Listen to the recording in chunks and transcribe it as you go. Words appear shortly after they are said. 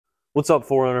What's up,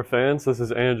 4Runner fans? This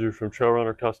is Andrew from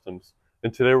 4Runner Customs,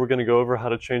 and today we're going to go over how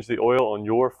to change the oil on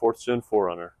your 4th Gen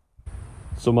 4Runner.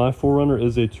 So my 4Runner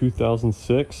is a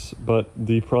 2006, but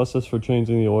the process for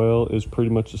changing the oil is pretty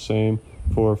much the same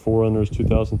for 4Runners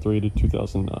 2003 to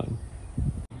 2009.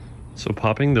 So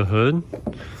popping the hood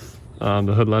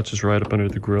latch is right up under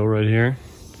the grill right here.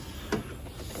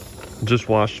 Just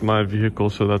washed my vehicle,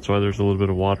 so that's why there's a little bit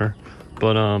of water.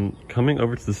 But coming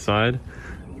over to the side,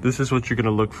 this is what you're going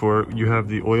to look for. You have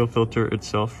the oil filter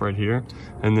itself right here,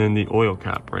 and then the oil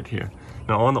cap right here.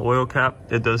 Now on the oil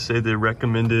cap, it does say the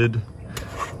recommended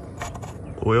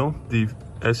oil, the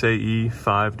SAE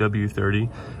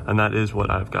 5W30, and that is what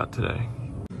I've got today.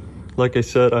 Like I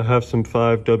said, I have some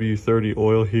 5W30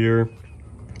 oil here.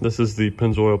 This is the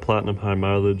Pennzoil Platinum High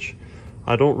Mileage.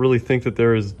 I don't really think that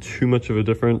there is too much of a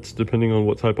difference depending on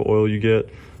what type of oil you get,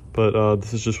 but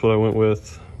this is just what I went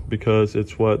with because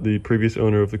it's what the previous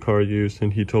owner of the car used,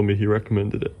 and he told me he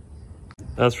recommended it.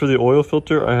 As for the oil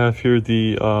filter, I have here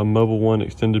the Mobil 1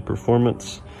 Extended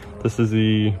Performance. This is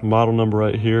the model number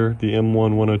right here, the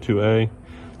M1102A.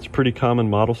 It's a pretty common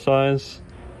model size.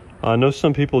 I know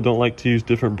some people don't like to use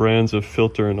different brands of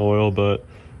filter and oil, but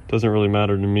it doesn't really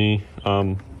matter to me.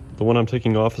 The one I'm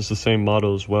taking off is the same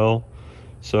model as well,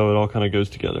 so it all kind of goes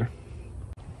together.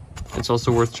 It's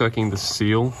also worth checking the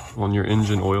seal on your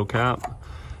engine oil cap.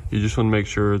 You just want to make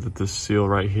sure that this seal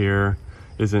right here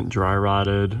isn't dry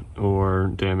rotted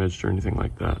or damaged or anything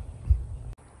like that.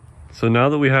 So now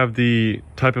that we have the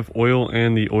type of oil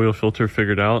and the oil filter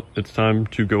figured out, it's time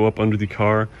to go up under the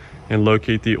car and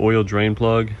locate the oil drain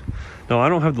plug. Now I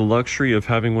don't have the luxury of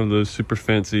having one of those super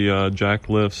fancy jack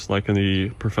lifts like in the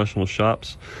professional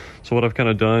shops. So what I've kind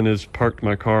of done is parked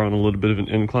my car on a little bit of an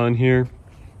incline here.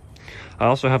 I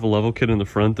also have a level kit in the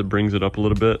front that brings it up a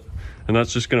little bit, and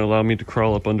that's just going to allow me to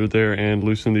crawl up under there and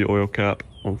loosen the oil cap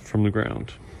from the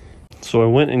ground. So I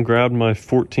went and grabbed my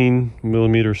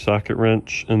 14mm socket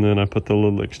wrench, and then I put the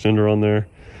little extender on there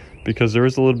because there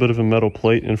is a little bit of a metal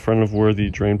plate in front of where the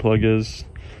drain plug is.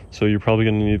 So you're probably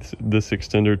going to need this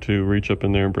extender to reach up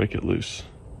in there and break it loose.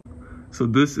 So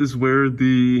this is where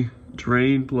the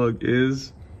drain plug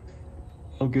is.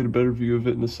 I'll get a better view of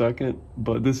it in a second,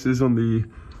 but this is on the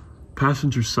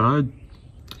passenger side,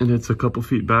 and it's a couple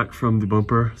feet back from the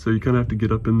bumper, so you kind of have to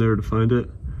get up in there to find it.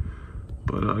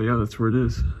 But yeah, that's where it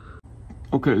is.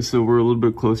 Okay, so we're a little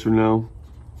bit closer now,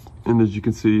 and as you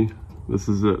can see, this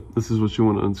is it. This is what you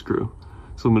want to unscrew.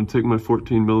 So I'm going to take my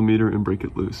 14mm and break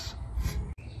it loose.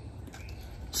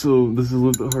 So this is a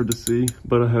little bit hard to see,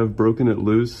 but I have broken it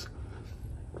loose.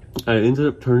 I ended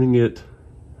up turning it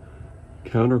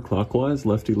counterclockwise,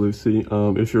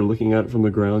 lefty-loosey. If you're looking at it from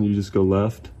the ground, you just go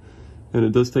left. And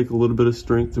it does take a little bit of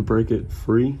strength to break it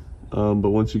free, but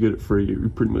once you get it free, you're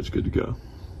pretty much good to go.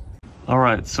 All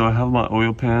right, so I have my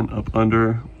oil pan up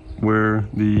under where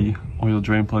the oil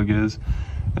drain plug is,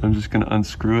 and I'm just gonna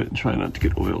unscrew it and try not to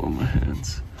get oil on my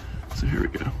hands. So here we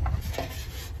go.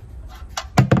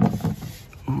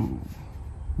 Ooh,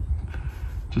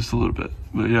 just a little bit,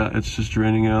 but yeah, it's just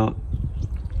draining out.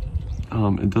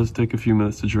 It does take a few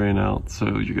minutes to drain out,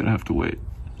 so you're gonna have to wait.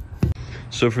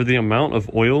 So for the amount of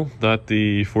oil that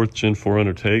the 4th Gen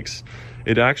 4Runner takes,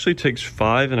 it actually takes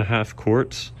 5.5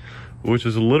 quarts, which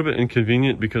is a little bit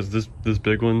inconvenient because this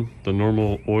big one, the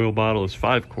normal oil bottle, is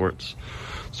 5 quarts.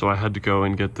 So I had to go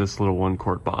and get this little 1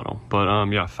 quart bottle. But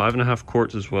yeah, 5.5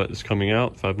 quarts is what is coming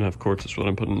out. 5.5 quarts is what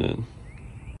I'm putting in.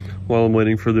 While I'm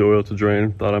waiting for the oil to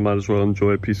drain, thought I might as well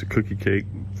enjoy a piece of cookie cake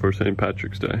for St.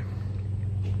 Patrick's Day.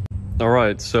 All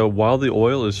right, so while the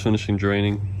oil is finishing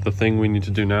draining, the thing we need to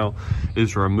do now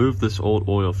is remove this old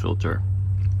oil filter.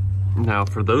 Now,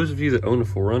 for those of you that own a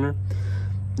 4Runner,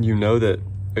 you know that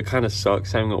it kind of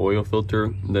sucks having an oil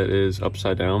filter that is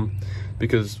upside down,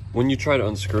 because when you try to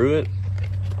unscrew it,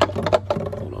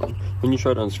 hold on, when you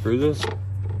try to unscrew this,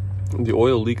 the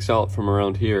oil leaks out from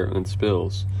around here and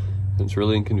spills. And it's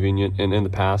really inconvenient, and in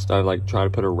the past, I've like tried to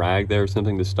put a rag there or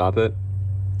something to stop it.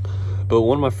 But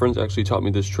one of my friends actually taught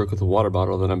me this trick with a water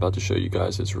bottle that I'm about to show you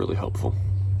guys. It's really helpful.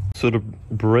 So to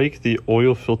break the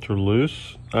oil filter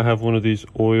loose, I have one of these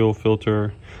oil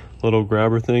filter little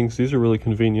grabber things. These are really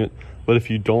convenient. But if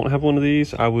you don't have one of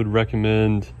these, I would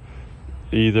recommend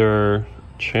either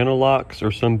channel locks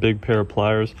or some big pair of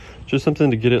pliers. Just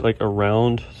something to get it like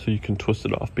around so you can twist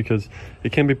it off, because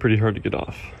it can be pretty hard to get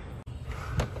off.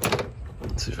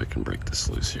 Let's see if I can break this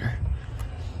loose here.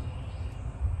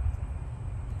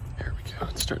 There we go,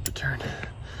 it's starting to turn.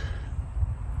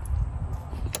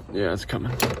 Yeah, it's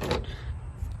coming.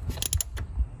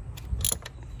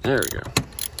 There we go.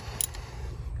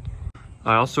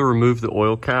 I also removed the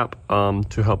oil cap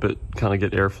to help it kind of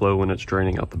get airflow when it's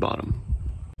draining out the bottom.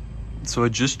 So I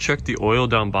just checked the oil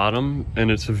down bottom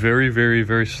and it's a very, very,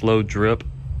 very slow drip,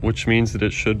 which means that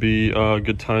it should be a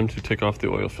good time to take off the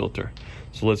oil filter.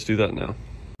 So let's do that now.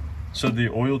 So the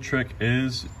oil trick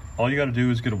is, all you gotta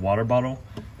do is get a water bottle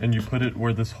and you put it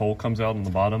where this hole comes out on the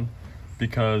bottom,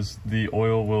 because the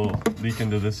oil will leak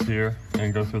into this here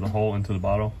and go through the hole into the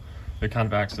bottle. It kind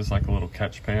of acts as like a little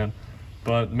catch pan.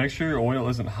 But make sure your oil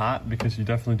isn't hot, because you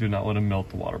definitely do not want to melt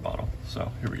the water bottle.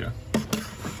 So here we go.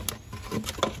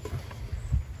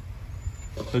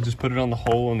 So just put it on the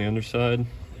hole on the underside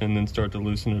and then start to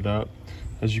loosen it up.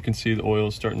 As you can see, the oil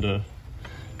is starting to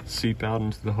seep out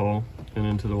into the hole and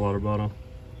into the water bottle.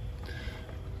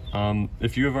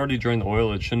 If you have already drained the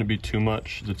oil, it shouldn't be too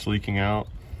much that's leaking out,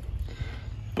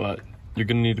 but you're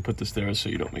gonna need to put this there so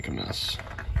you don't make a mess.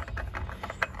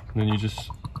 And then you just,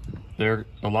 a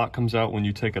lot comes out when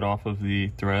you take it off of the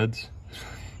threads,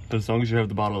 but as long as you have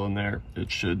the bottle in there,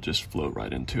 it should just flow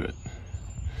right into it.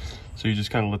 So you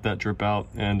just kind of let that drip out,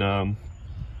 and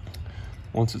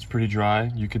once it's pretty dry,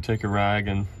 you could take a rag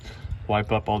and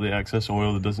wipe up all the excess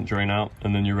oil that doesn't drain out,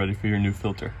 and then you're ready for your new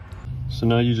filter. So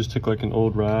now you just take like an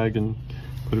old rag and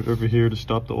put it over here to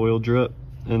stop the oil drip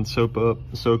and soak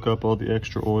up all the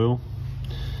extra oil.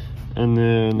 And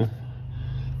then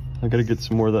I gotta get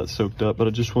some more of that soaked up, but I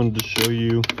just wanted to show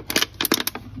you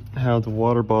how the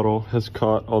water bottle has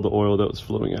caught all the oil that was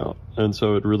flowing out. And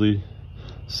so it really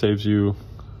saves you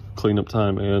cleanup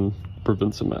time and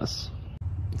prevents a mess.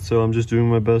 So I'm just doing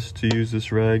my best to use this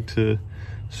rag to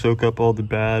soak up all the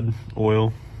bad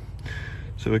oil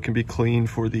so it can be clean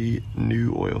for the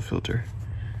new oil filter.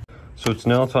 So it's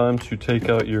now time to take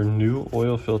out your new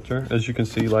oil filter. As you can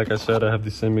see, like I said, I have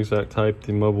the same exact type,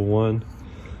 the Mobile One.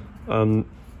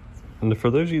 And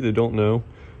for those of you that don't know,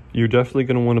 you're definitely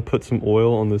going to want to put some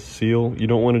oil on the seal. You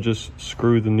don't want to just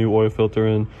screw the new oil filter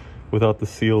in without the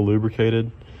seal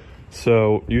lubricated.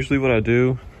 So usually what I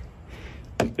do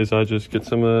is I just get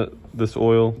some of this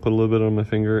oil, put a little bit on my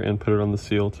finger, and put it on the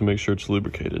seal to make sure it's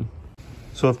lubricated.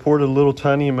 So I've poured a little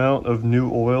tiny amount of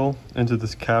new oil into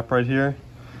this cap right here.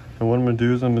 And what I'm going to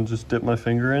do is I'm going to just dip my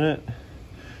finger in it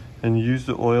and use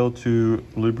the oil to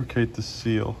lubricate the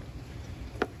seal.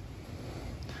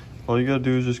 All you got to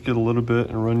do is just get a little bit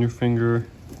and run your finger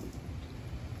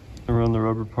around the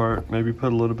rubber part. Maybe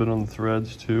put a little bit on the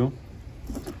threads too.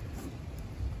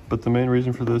 But the main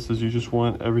reason for this is you just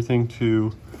want everything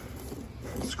to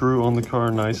screw on the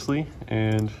car nicely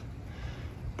and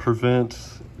prevent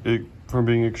it from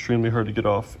being extremely hard to get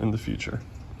off in the future.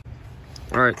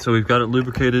 All right, so we've got it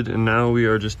lubricated, and now we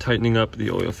are just tightening up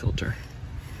the oil filter.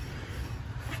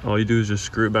 All you do is just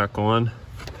screw it back on.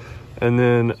 And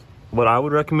then what I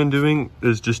would recommend doing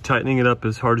is just tightening it up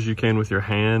as hard as you can with your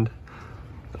hand.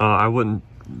 I wouldn't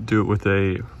do it with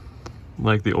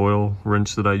like the oil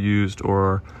wrench that I used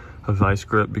or a vice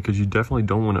grip, because you definitely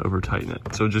don't want to over tighten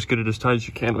it. So just get it as tight as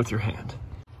you can with your hand.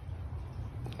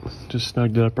 Just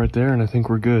snugged it up right there, and I think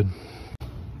we're good.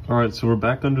 All right, so we're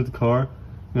back under the car.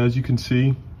 And as you can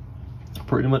see,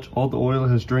 pretty much all the oil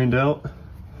has drained out.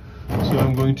 So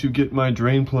I'm going to get my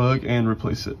drain plug and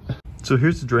replace it. So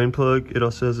here's the drain plug. It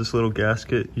also has this little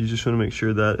gasket. You just want to make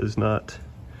sure that is not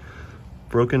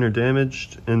broken or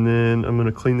damaged. And then I'm going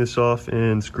to clean this off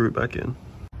and screw it back in.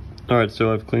 All right,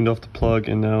 so I've cleaned off the plug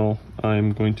and now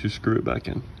I'm going to screw it back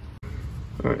in.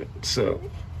 All right, so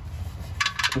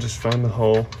just find the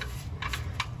hole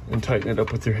and tighten it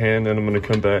up with your hand, and I'm going to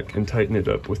come back and tighten it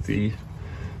up with the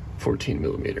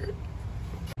 14mm.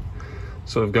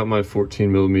 So I've got my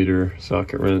 14mm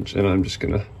socket wrench, and I'm just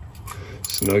going to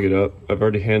snug it up. I've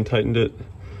already hand tightened it,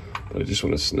 but I just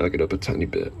want to snug it up a tiny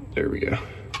bit. There we go.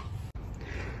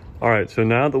 All right, so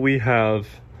now that we have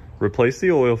replaced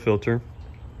the oil filter,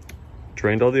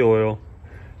 drained all the oil,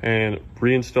 and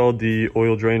reinstalled the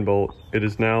oil drain bolt, it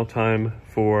is now time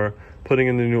for putting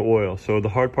in the new oil. So the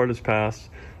hard part is past.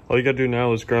 All you gotta do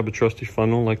now is grab a trusty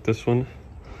funnel like this one.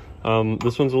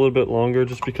 This one's a little bit longer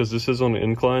just because this is on an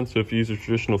incline, so if you use a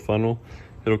traditional funnel,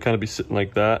 it'll kind of be sitting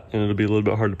like that, and it'll be a little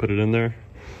bit hard to put it in there.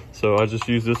 So I just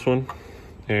use this one,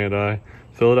 and I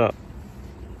fill it up.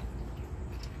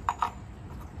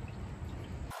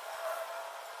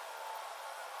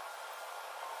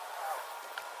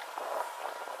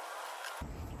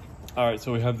 All right,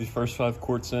 so we have the first 5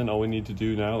 quarts in. All we need to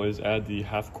do now is add the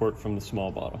half quart from the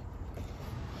small bottle.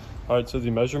 All right, so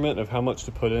the measurement of how much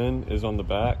to put in is on the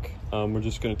back. We're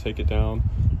just gonna take it down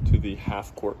to the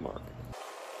half quart mark.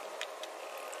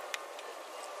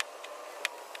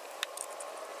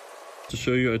 To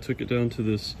show you, I took it down to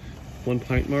this 1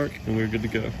 pint mark and we're good to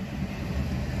go.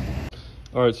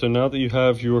 All right, so now that you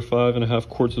have your 5.5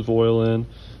 quarts of oil in,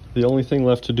 the only thing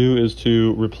left to do is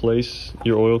to replace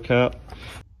your oil cap.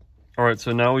 All right,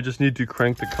 so now we just need to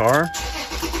crank the car,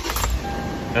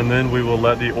 and then we will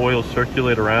let the oil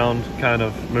circulate around, kind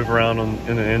of move around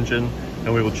in the engine,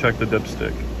 and we will check the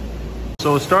dipstick.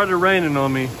 So it started raining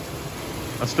on me.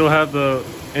 I still have the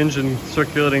engine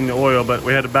circulating the oil, but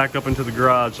we had to back up into the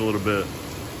garage a little bit.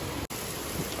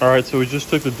 All right, so we just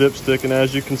took the dipstick, and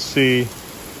as you can see,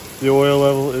 the oil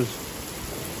level is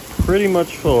pretty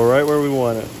much full, right where we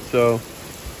want it. So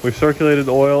we've circulated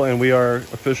the oil, and we are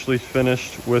officially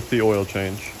finished with the oil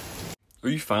change. Are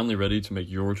you finally ready to make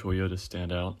your Toyota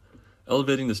stand out?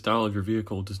 Elevating the style of your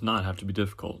vehicle does not have to be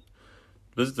difficult.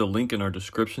 Visit the link in our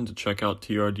description to check out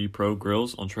TRD Pro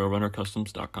grills on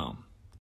trailrunnercustoms.com.